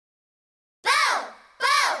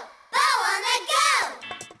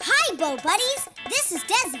Bo Buddies. This is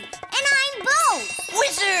Dezzy, and I'm Bo.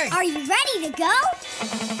 Wizard! Are you ready to go?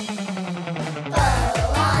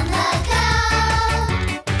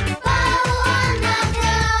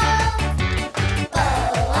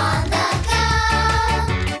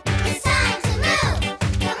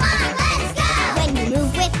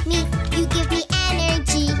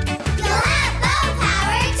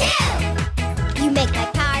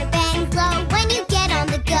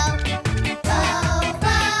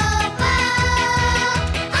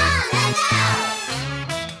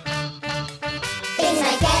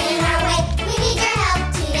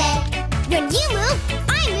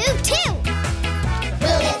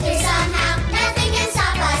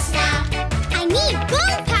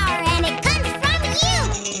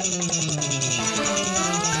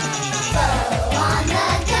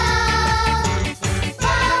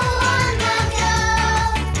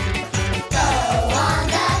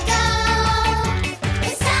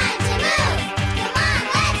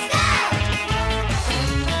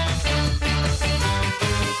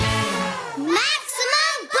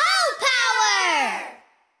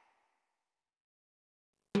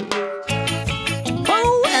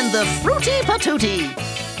 The Fruity Patooty.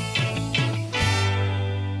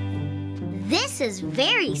 This is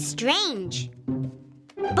very strange.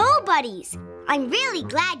 Bo Buddies, I'm really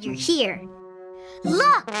glad you're here.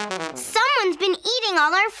 Look, someone's been eating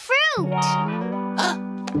all our fruit.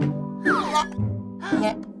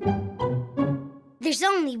 There's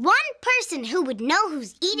only one person who would know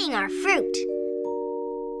who's eating our fruit.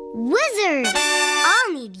 Wizard!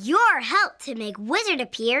 I'll need your help to make Wizard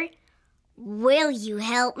appear. Will you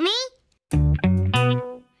help me?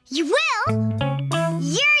 You will?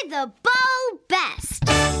 You're the Bo Best.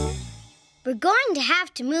 We're going to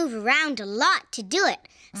have to move around a lot to do it,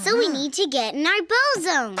 so we need to get in our Bo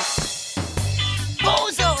Zone. Bo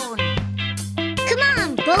Zone! Come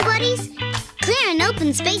on, Bo Buddies. Clear an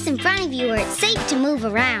open space in front of you where it's safe to move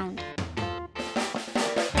around.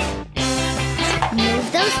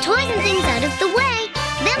 Move those toys and things out of the way.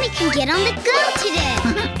 Then we can get on the go today.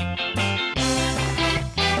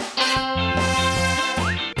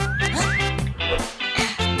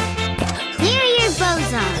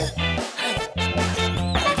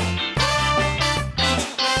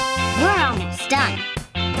 We're almost done.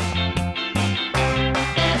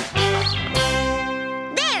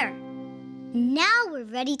 There! Now we're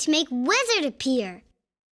ready to make Wizard appear.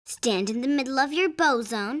 Stand in the middle of your Bo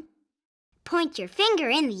Zone. Point your finger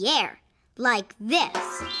in the air, like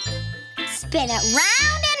this. Spin it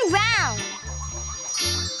round and round.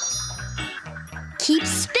 Keep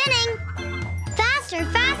spinning. Faster,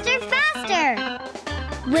 faster, faster.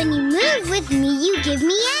 When you move with me, you give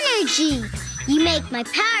me energy. You make my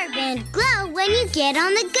power band glow when you get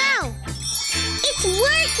on the go. It's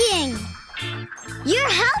working! You're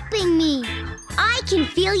helping me. I can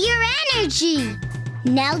feel your energy.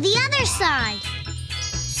 Now the other side.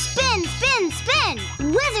 Spin, spin, spin.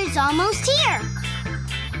 Wizard's almost here.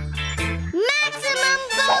 Maximum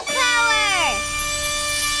Bo Power!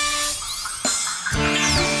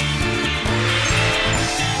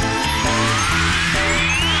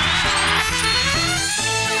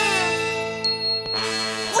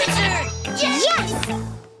 Yes!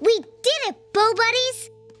 We did it, Bo Buddies!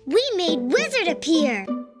 We made Wizard appear!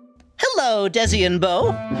 Hello, Dezzy and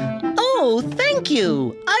Bo. Oh, thank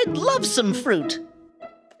you. I'd love some fruit.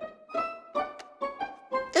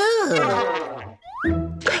 Ugh.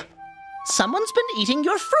 Someone's been eating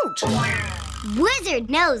your fruit. Wizard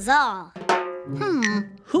knows all.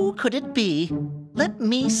 Who could it be? Let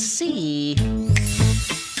me see.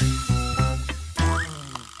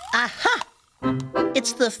 Aha!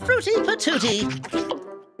 It's the Fruity Patooty.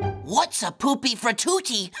 What's a poopy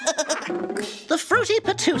fratooty? The Fruity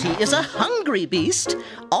Patooty is a hungry beast.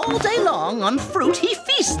 All day long on fruit he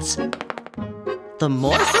feasts. The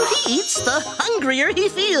more fruit he eats, the hungrier he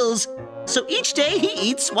feels. So each day he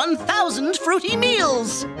eats 1,000 fruity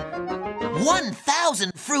meals.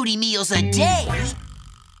 1,000 fruity meals a day?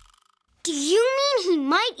 Do you mean he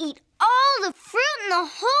might eat all the fruit in the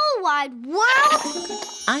whole wide world?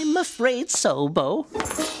 I'm afraid so, Bo.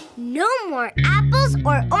 No more apples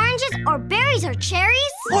or oranges or berries or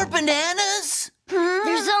cherries? Or bananas?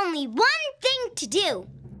 There's only one thing to do.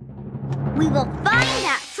 We will find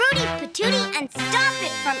that Fruity Patooty and stop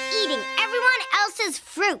it from eating everyone else's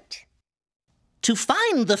fruit. To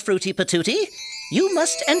find the Fruity Patooty, you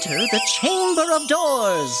must enter the Chamber of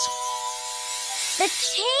Doors. The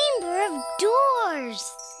Chamber of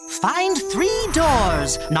Doors. Find 3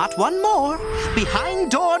 doors, not one more. Behind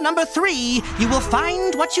door number 3, you will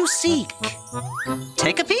find what you seek.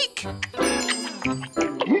 Take a peek.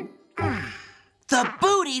 The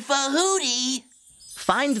booty Hooty Fahooty.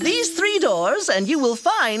 Find these 3 doors and you will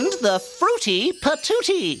find the fruity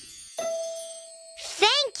Patooty.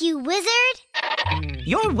 Thank you, Wizard.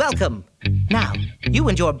 You're welcome. Now, you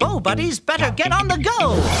and your bow buddies better get on the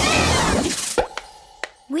go.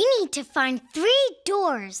 We need to find 3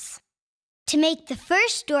 doors. To make the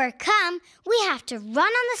first door come, we have to run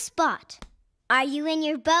on the spot. Are you in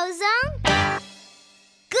your bow zone?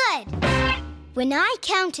 Good. When I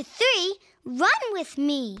count to 3, run with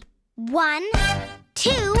me. 1, 2,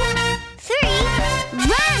 3,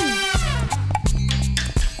 run!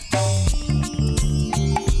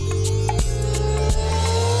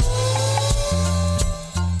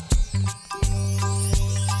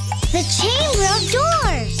 The chamber of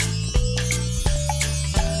doors!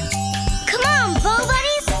 Come on, bow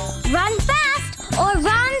buddies! Run fast or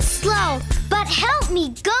run slow, but help me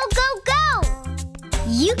go, go, go!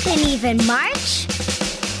 You can even march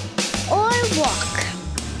or walk,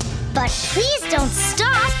 but please don't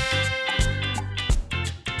stop.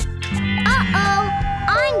 Uh-oh,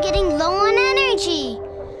 I'm getting low on energy.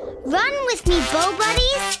 Run with me, bow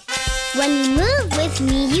buddies. When you move with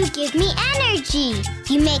me, you give me energy.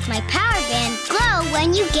 You make my power band glow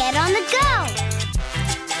when you get on the go.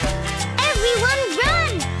 Everyone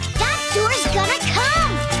run! That door's gonna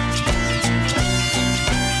come!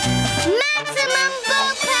 Maximum bow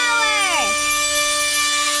power!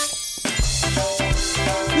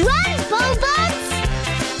 Run, bow buds!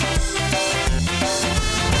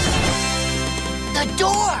 The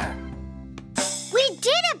door! We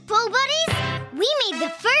did it, bow buddies! We made the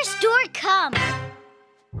first door come.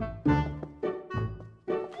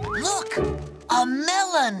 Look! A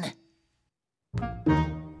melon!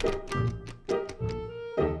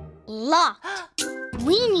 Locked.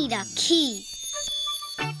 We need a key.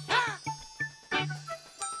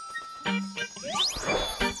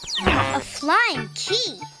 A flying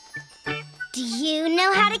key. Do you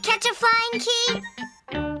know how to catch a flying key?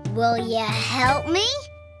 Will you help me?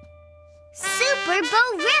 Super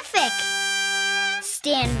Bowrific!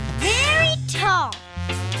 Stand very tall.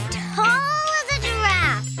 Tall as a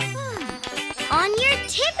giraffe. On your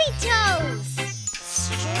tippy toes.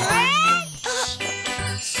 Stretch!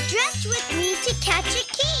 Stretch with me to catch a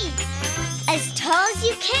key. As tall as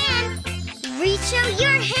you can. Reach out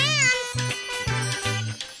your hands.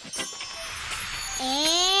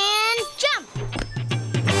 And jump.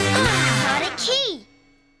 Got a key.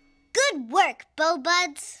 Good work, bow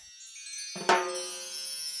buds.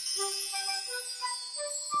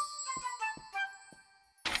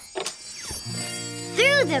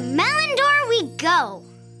 Through the melon door we go.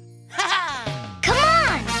 Come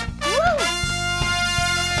on! Woo!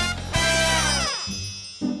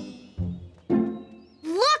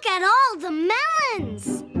 Look at all the melons!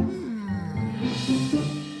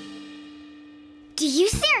 Do you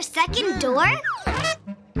see our second door?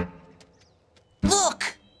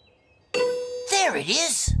 Look! There it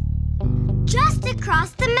is. Just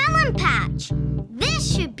across the melon patch.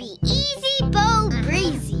 This should be easy bow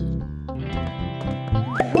breezy.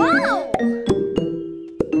 Whoa!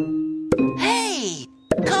 Hey!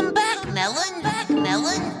 Come back, melon! Back,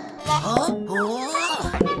 melon! Huh?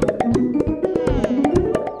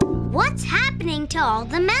 What's happening to all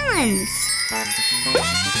the melons?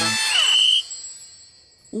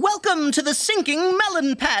 Welcome to the sinking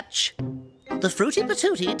melon patch. The fruity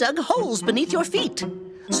Patooty dug holes beneath your feet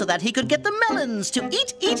so that he could get the melons to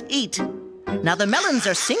eat, eat, eat. Now the melons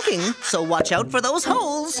are sinking, so watch out for those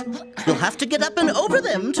holes. You'll have to get up and over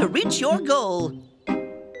them to reach your goal.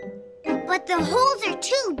 But the holes are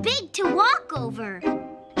too big to walk over.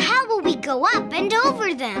 How will we go up and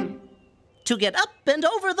over them? To get up and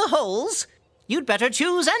over the holes, you'd better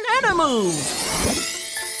choose an animove.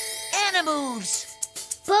 Animoves!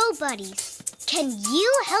 Bow buddies, can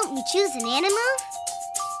you help me choose an animove?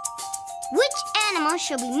 Which animal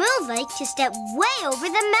should we move like to step way over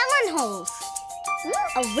the melon holes?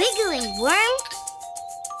 A wiggling worm?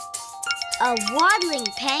 A waddling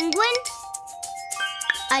penguin?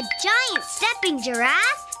 A giant stepping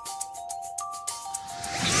giraffe?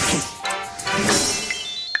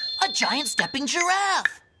 A giant stepping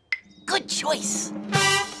giraffe! Good choice!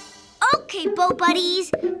 Okay, bow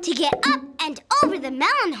buddies, to get up and over the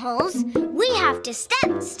melon holes, we have to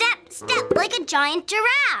step, step, step like a giant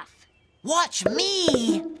giraffe. Watch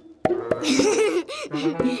me!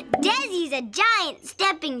 Dezzy's a giant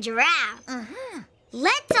stepping giraffe.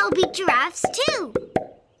 Let's all be giraffes too.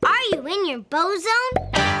 Are you in your bow zone?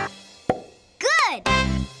 Good.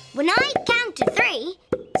 When I count to 3,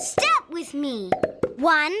 step with me.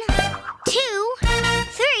 1, 2,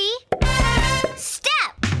 3,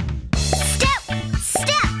 step. Step,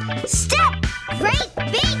 step, step. Great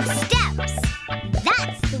big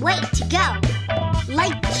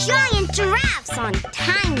on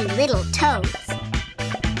tiny little toes.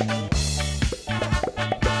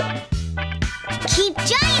 Keep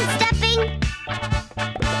giant stepping.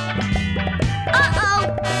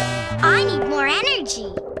 Uh-oh, I need more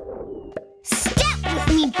energy. Step with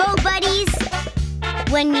me, Bow Buddies.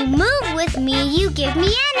 When you move with me, you give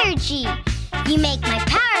me energy. You make my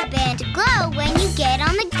power band glow when you get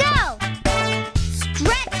on the go.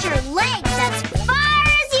 Stretch your legs as far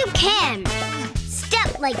as you can.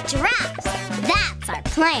 Step like giraffes, that's our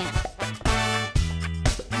plan.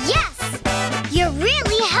 Yes, you're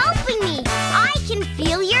really helping me. I can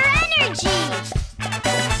feel your energy.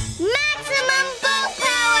 Maximum bow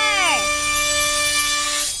power!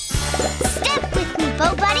 Step with me,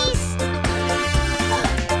 Bow Buddies.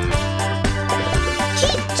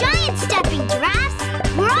 Keep giant stepping, giraffes.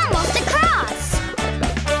 We're almost across.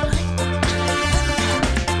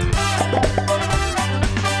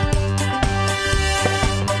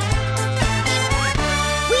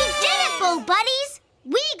 We did it, Bow Buddies.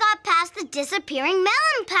 We got past the disappearing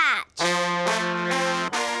melon patch.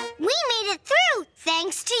 We made it through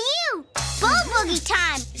thanks to you. Bow Boogie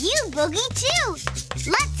time. You boogie too.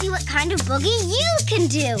 Let's see what kind of boogie you can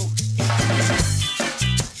do.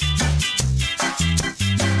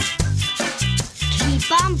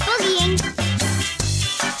 Keep on boogieing.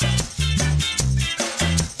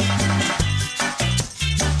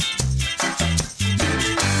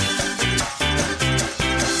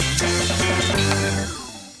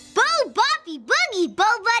 Bow Boppy Boogie,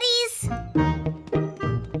 Bow Buddies.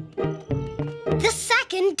 The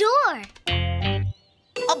second door.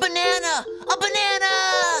 A banana! A banana!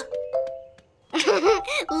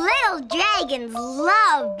 Little dragons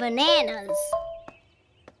love bananas.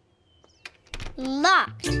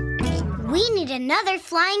 Locked. We need another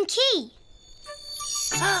flying key.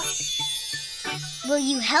 Will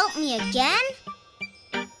you help me again?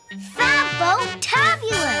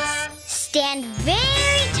 Fab-bo-tabulous. Stand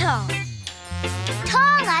very tall.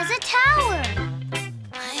 Tall as a tower.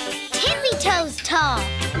 Tippy-toes tall.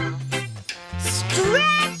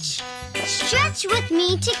 Stretch. Stretch with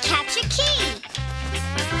me to catch a key.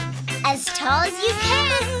 As tall as you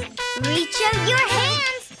can. Reach out your hands.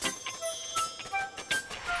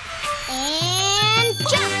 And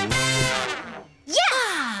jump.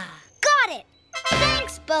 Yeah! Got it.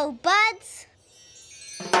 Thanks, Bow Buds.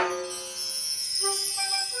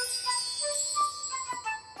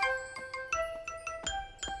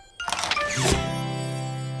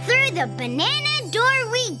 Through the banana door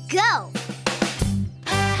we go.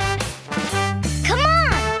 Come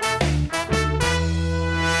on.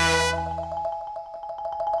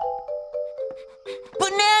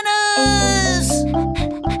 Bananas!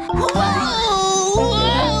 Whoa!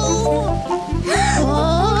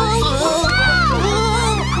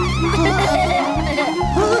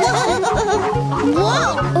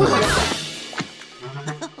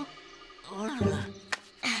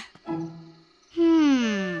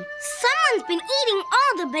 Someone's been eating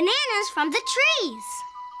all the bananas from the trees.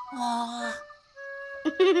 Aw.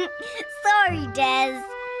 Sorry, Dez.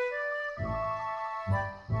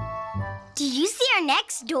 Did you see our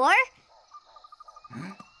next door?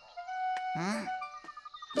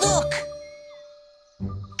 Look!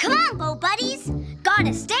 Come on, Bow Buddies.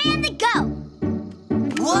 Gotta stay on the go.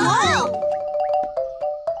 Whoa!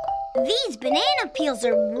 These banana peels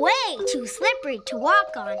are way too slippery to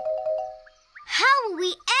walk on. How will we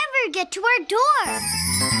ever get to our door?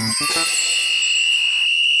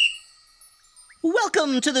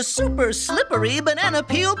 Welcome to the super slippery banana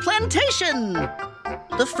peel plantation.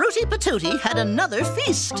 The fruity Patooty had another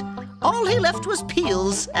feast. All he left was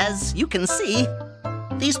peels, as you can see.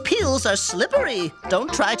 These peels are slippery.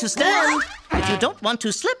 Don't try to stand. If you don't want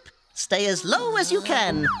to slip, stay as low as you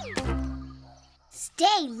can.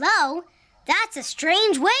 Stay low? That's a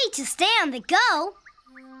strange way to stay on the go.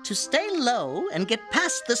 To stay low and get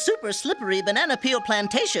past the super slippery banana peel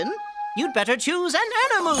plantation, you'd better choose an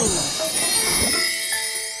Animove.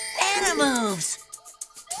 Animoves!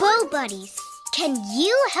 Bow Buddies, can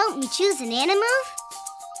you help me choose an Animove?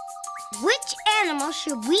 Which animal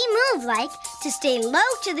should we move like to stay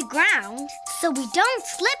low to the ground so we don't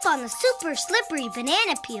slip on the super slippery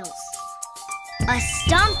banana peels? A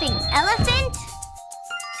stomping elephant?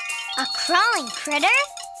 A crawling critter?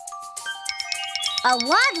 A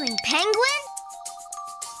waddling penguin?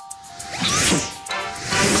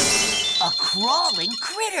 A crawling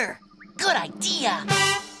critter! Good idea!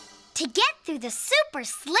 To get through the super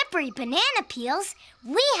slippery banana peels,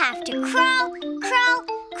 we have to crawl, crawl,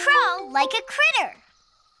 crawl like a critter.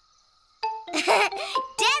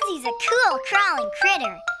 Dezzy's a cool crawling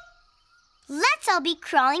critter. Let's all be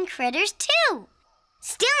crawling critters too.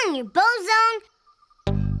 Still in your bow zone,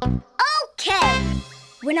 Okay.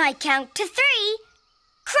 When I count to 3,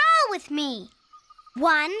 crawl with me.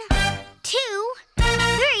 1, 2,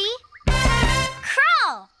 3,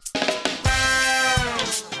 crawl.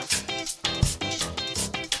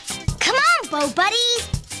 Come on, Bo Buddies.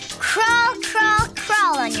 Crawl, crawl,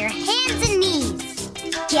 crawl on your hands and knees.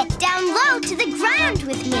 Get down low to the ground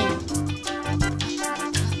with me.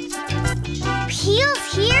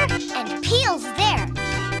 Peels here and peels there.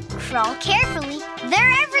 Crawl carefully,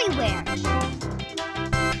 they're everywhere.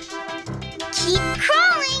 Keep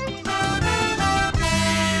crawling.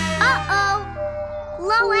 Uh-oh,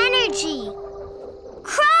 low energy.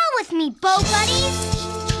 Crawl with me, Bo Buddies.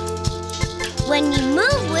 When you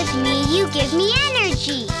move with me, you give me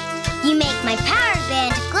energy. You make my power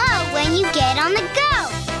band glow when you get on the go.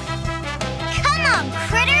 Come on,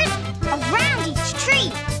 critters, around each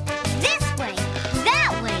tree. This way,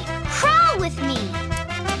 that way, crawl with me.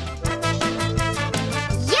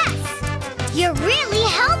 Yes, you're really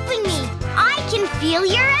helping me. I can feel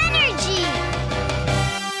your energy.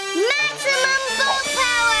 Maximum bow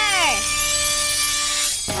power!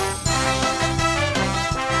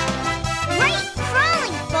 Great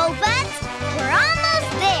crawling, Bo-Buds. We're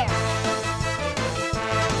almost there.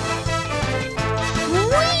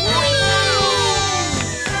 Whee!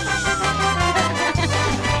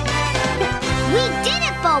 We did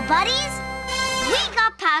it, Bo-Buddies. We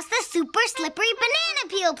got past the super slippery banana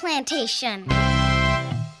peel plantation.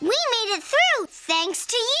 We made it through, thanks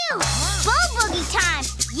to you. Bo Boogie time.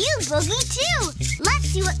 You boogie too. Let's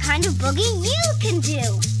see what kind of boogie you can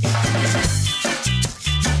do.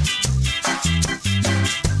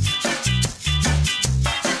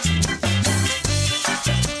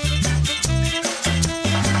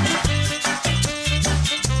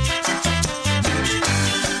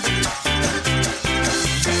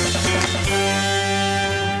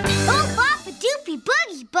 Bo-bop-a-doopy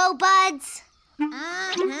boogie, Bo-Buds.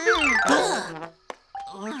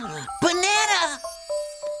 Banana!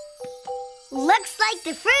 Looks like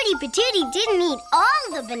the Fruity Patooty didn't eat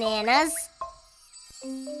all the bananas.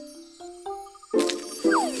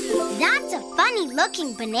 That's a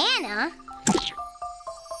funny-looking banana.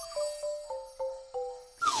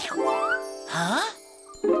 Huh?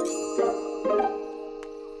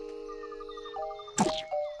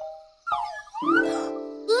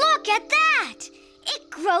 Look at that! It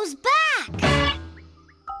grows back.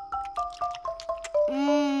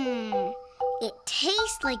 It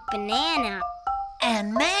tastes like banana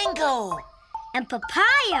And mango! and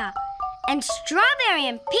papaya and strawberry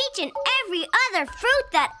and peach and every other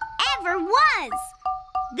fruit that ever was.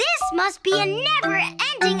 This must be a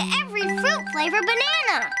never-ending every fruit flavor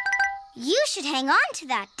banana. You should hang on to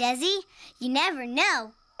that, Dezzy. You never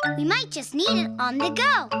know. We might just need it on the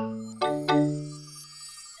go.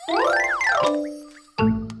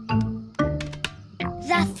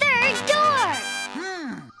 The third door.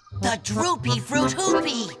 The droopy fruit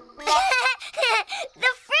hoopy!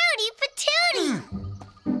 The Fruity Patooty.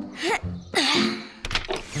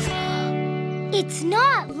 It's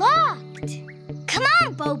not locked. Come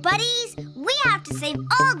on, Bo Buddies. We have to save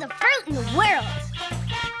all the fruit in the world.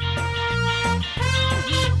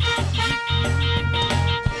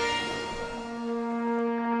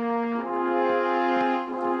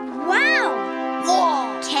 Wow!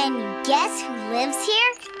 Whoa! Can you guess who lives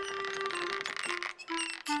here?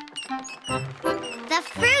 The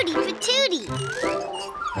Fruity Patooty.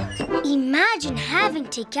 Imagine having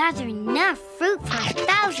to gather enough fruit for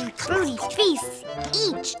 1,000 fruity feasts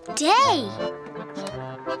each day.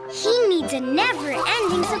 He needs a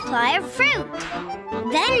never-ending supply of fruit.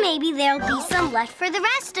 Then maybe there'll be some left for the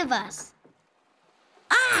rest of us.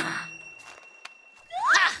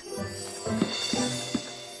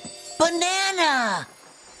 Banana!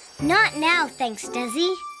 Not now, thanks,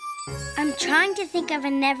 Dezzy. I'm trying to think of a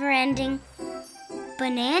never-ending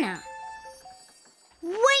banana.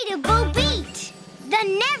 Way to Bo Beat! The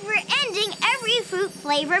never-ending every fruit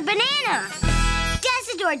flavor banana.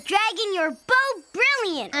 Dezadore Dragon, you're Bo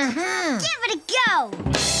Brilliant. Give it a go.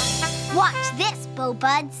 Watch this, Bo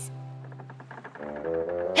Buds.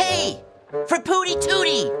 Hey! For Pooty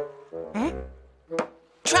Tooty! Huh?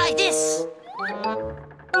 Try this!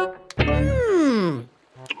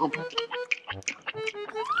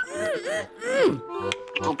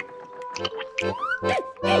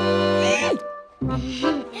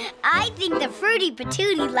 I think the Fruity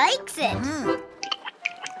Patooty likes it.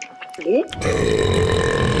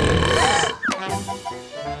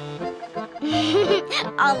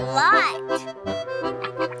 A lot.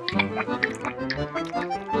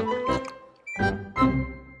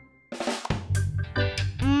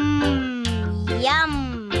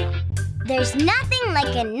 Yum. There's nothing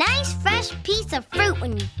like a lots of fruit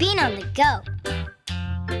when you've been on the go.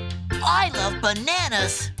 I love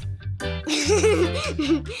bananas.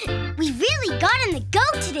 We really got on the go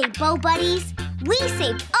today, Bo Buddies. We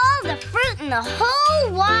saved all the fruit in the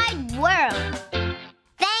whole wide world.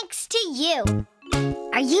 Thanks to you.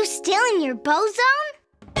 Are you still in your bow zone?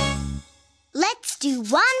 Let's do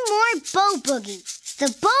one more bow boogie.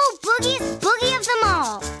 The bow boogiest boogie of them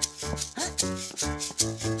all.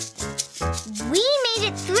 We made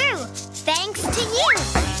it through, thanks to you.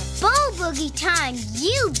 Bow boogie time,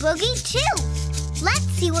 you boogie too. Let's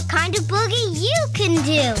see what kind of boogie you can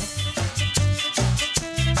do.